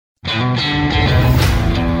It's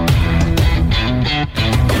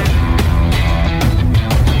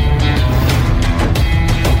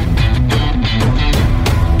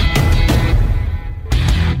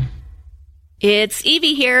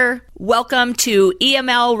Evie here. Welcome to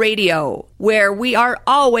EML Radio, where we are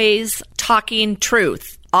always talking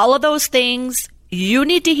truth. All of those things you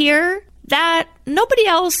need to hear that nobody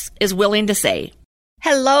else is willing to say.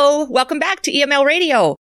 Hello, welcome back to EML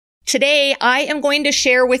Radio. Today, I am going to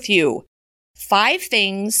share with you 5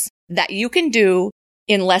 things that you can do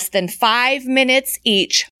in less than 5 minutes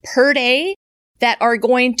each per day that are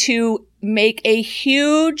going to make a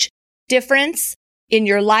huge difference in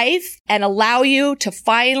your life and allow you to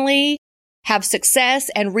finally have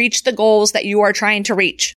success and reach the goals that you are trying to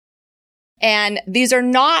reach. And these are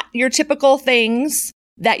not your typical things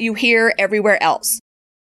that you hear everywhere else.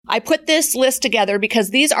 I put this list together because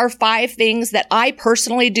these are 5 things that I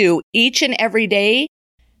personally do each and every day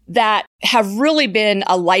that have really been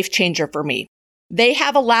a life changer for me. They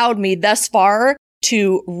have allowed me thus far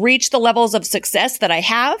to reach the levels of success that I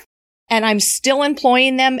have, and I'm still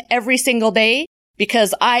employing them every single day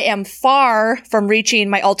because I am far from reaching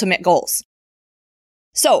my ultimate goals.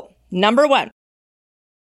 So, number 1,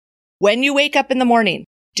 when you wake up in the morning,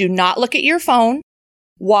 do not look at your phone,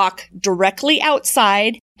 walk directly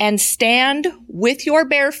outside, and stand with your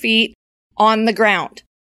bare feet on the ground,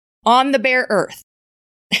 on the bare earth.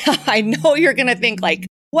 I know you're going to think like,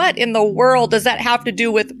 what in the world does that have to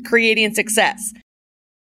do with creating success?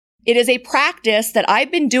 It is a practice that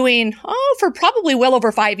I've been doing for probably well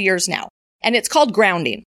over 5 years now. And it's called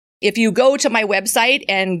grounding. If you go to my website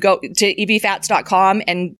and go to eviefats.com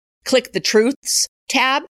and click the Truths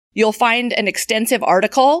tab, you'll find an extensive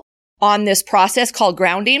article on this process called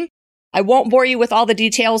grounding. I won't bore you with all the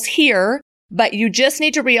details here, but you just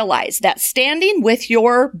need to realize that standing with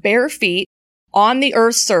your bare feet on the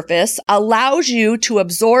earth's surface allows you to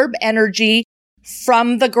absorb energy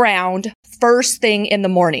from the ground first thing in the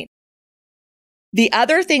morning. The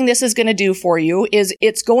other thing this is going to do for you is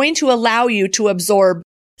it's going to allow you to absorb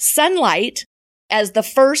sunlight as the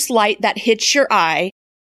first light that hits your eye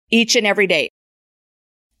each and every day.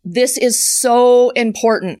 This is so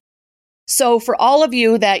important. So for all of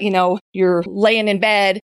you that, you're laying in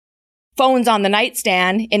bed, phone's on the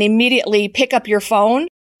nightstand, and immediately pick up your phone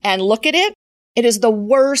and look at it, it is the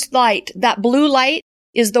worst light. That blue light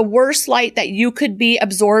is the worst light that you could be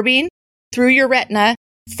absorbing through your retina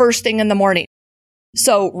first thing in the morning.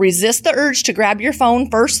 So resist the urge to grab your phone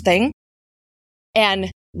first thing and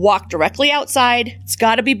walk directly outside. It's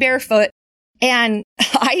got to be barefoot. And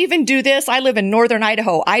I even do this. I live in northern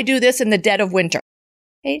Idaho. I do this in the dead of winter.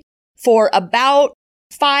 Okay? For about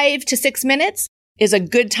 5 to 6 minutes is a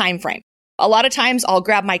good time frame. A lot of times I'll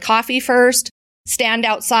grab my coffee first, stand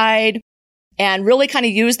outside, and really kind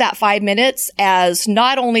of use that 5 minutes as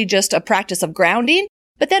not only just a practice of grounding,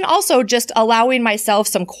 but then also just allowing myself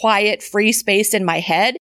some quiet, free space in my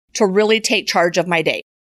head to really take charge of my day.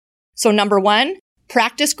 So number 1,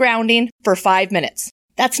 practice grounding for 5 minutes.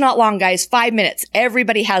 That's not long, guys. 5 minutes.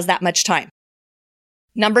 Everybody has that much time.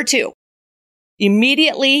 Number 2,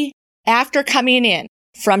 immediately after coming in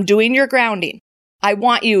from doing your grounding, I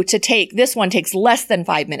want you to this one takes less than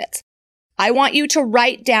 5 minutes. I want you to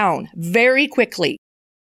write down very quickly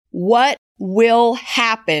what will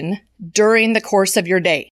happen during the course of your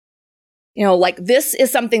day. This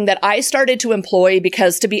is something that I started to employ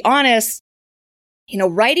because, to be honest,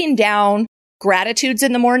 writing down gratitudes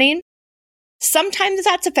in the morning, sometimes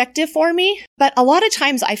that's effective for me, but a lot of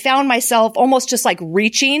times I found myself almost just like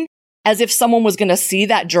reaching as if someone was going to see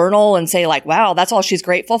that journal and say like, wow, that's all she's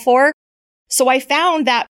grateful for. So I found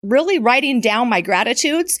that really writing down my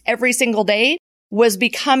gratitudes every single day was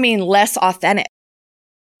becoming less authentic.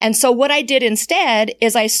 And so what I did instead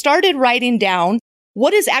is I started writing down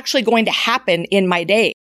what is actually going to happen in my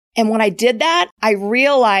day. And when I did that, I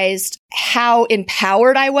realized how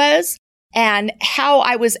empowered I was and how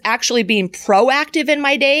I was actually being proactive in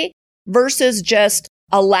my day versus just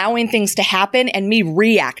allowing things to happen and me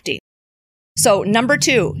reacting. So number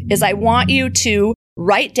 2 is I want you to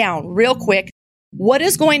write down real quick what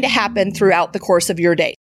is going to happen throughout the course of your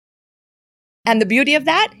day. And the beauty of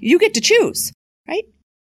that, you get to choose, right?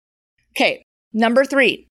 Okay, number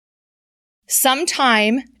 3,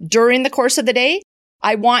 sometime during the course of the day,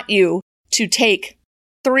 I want you to take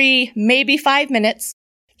 3, maybe 5 minutes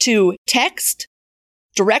to text,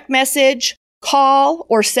 direct message, call,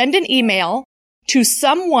 or send an email to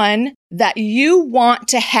someone that you want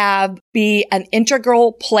to have be an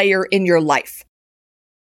integral player in your life.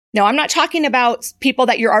 Now, I'm not talking about people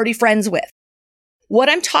that you're already friends with. What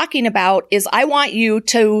I'm talking about is I want you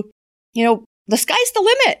to, the sky's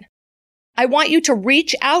the limit. I want you to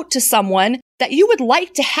reach out to someone that you would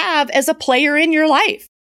like to have as a player in your life.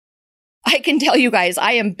 I can tell you guys,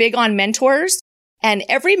 I am big on mentors, and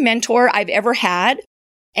every mentor I've ever had,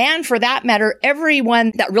 and for that matter,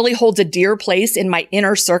 everyone that really holds a dear place in my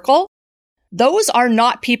inner circle, those are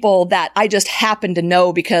not people that I just happen to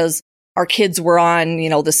know because our kids were on,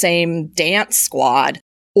 the same dance squad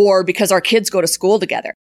or because our kids go to school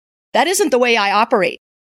together. That isn't the way I operate.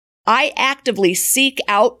 I actively seek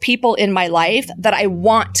out people in my life that I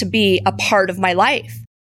want to be a part of my life.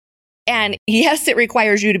 And yes, it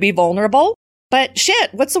requires you to be vulnerable, but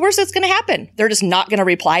shit, what's the worst that's going to happen? They're just not going to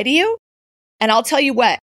reply to you. And I'll tell you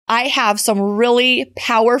what, I have some really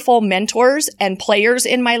powerful mentors and players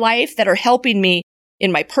in my life that are helping me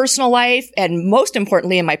in my personal life and most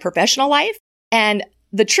importantly in my professional life. And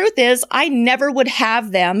the truth is, I never would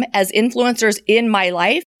have them as influencers in my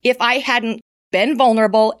life if I hadn't been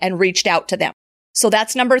vulnerable and reached out to them. So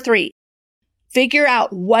that's number 3. Figure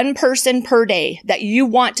out one person per day that you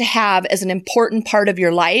want to have as an important part of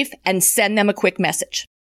your life and send them a quick message.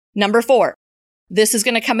 Number 4, this is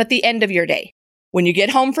going to come at the end of your day. When you get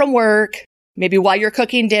home from work, maybe while you're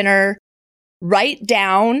cooking dinner, write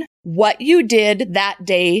down what you did that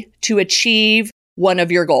day to achieve one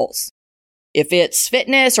of your goals. If it's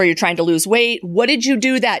fitness or you're trying to lose weight, what did you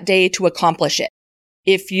do that day to accomplish it?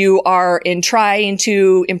 If you are in trying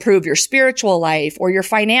to improve your spiritual life or your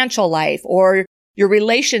financial life or your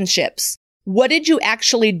relationships, what did you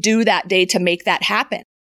actually do that day to make that happen?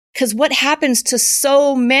 Because what happens to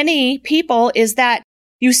so many people is that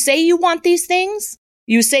you say you want these things,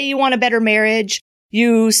 you say you want a better marriage,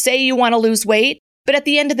 you say you want to lose weight, but at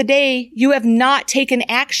the end of the day, you have not taken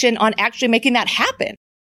action on actually making that happen.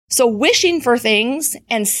 So wishing for things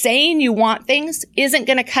and saying you want things isn't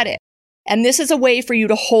going to cut it. And this is a way for you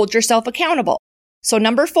to hold yourself accountable. So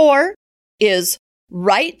number 4 is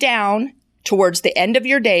write down towards the end of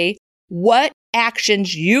your day what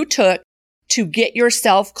actions you took to get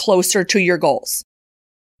yourself closer to your goals.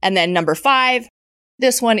 And then number 5,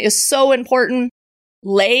 this one is so important.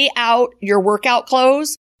 Lay out your workout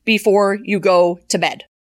clothes before you go to bed.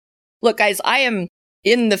 Look, guys, I am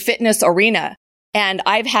in the fitness arena and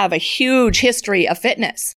I have a huge history of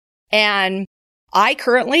fitness. And I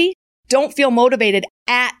currently don't feel motivated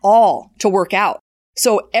at all to work out.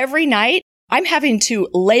 So every night I'm having to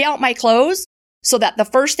lay out my clothes so that the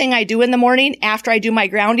first thing I do in the morning after I do my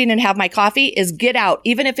grounding and have my coffee is get out.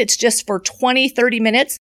 Even if it's just for 20, 30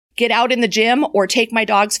 minutes, get out in the gym or take my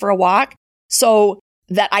dogs for a walk so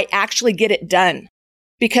that I actually get it done.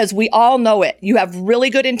 Because we all know it. You have really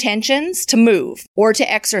good intentions to move or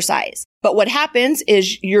to exercise. But what happens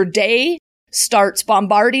is your day starts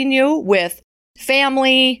bombarding you with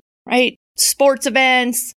family, right? Sports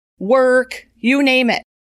events, work, you name it.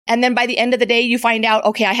 And then by the end of the day, you find out,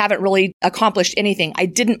 okay, I haven't really accomplished anything. I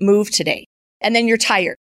didn't move today. And then you're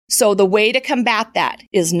tired. So the way to combat that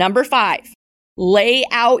is number 5, lay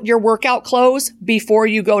out your workout clothes before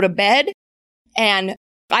you go to bed. And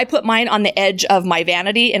I put mine on the edge of my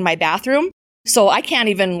vanity in my bathroom. So I couldn't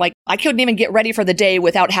even get ready for the day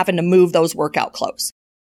without having to move those workout clothes.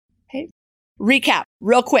 Okay. Recap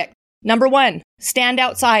real quick. Number 1, stand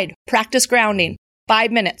outside, practice grounding,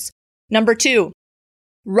 5 minutes. Number 2,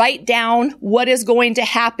 write down what is going to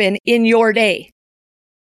happen in your day.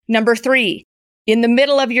 Number 3, in the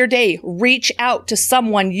middle of your day, reach out to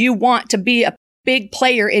someone you want to be a big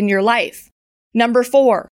player in your life. Number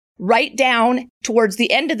 4, write down towards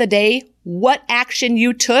the end of the day what action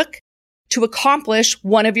you took to accomplish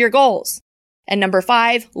one of your goals. And number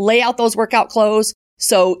 5, lay out those workout clothes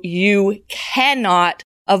so you cannot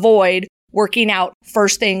avoid working out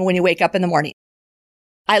first thing when you wake up in the morning.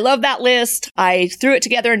 I love that list. I threw it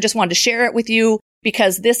together and just wanted to share it with you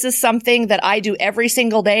because this is something that I do every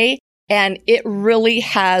single day and it really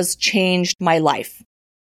has changed my life.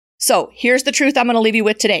 So here's the truth I'm going to leave you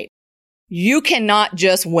with today. You cannot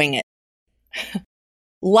just wing it.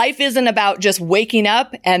 Life isn't about just waking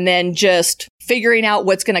up and then just figuring out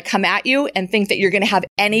what's going to come at you and think that you're going to have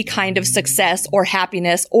any kind of success or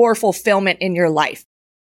happiness or fulfillment in your life.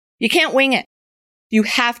 You can't wing it. You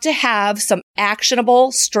have to have some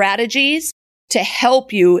actionable strategies to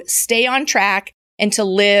help you stay on track and to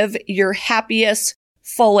live your happiest,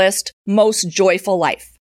 fullest, most joyful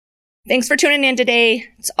life. Thanks for tuning in today.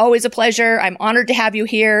 It's always a pleasure. I'm honored to have you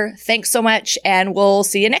here. Thanks so much, and we'll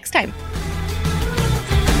see you next time.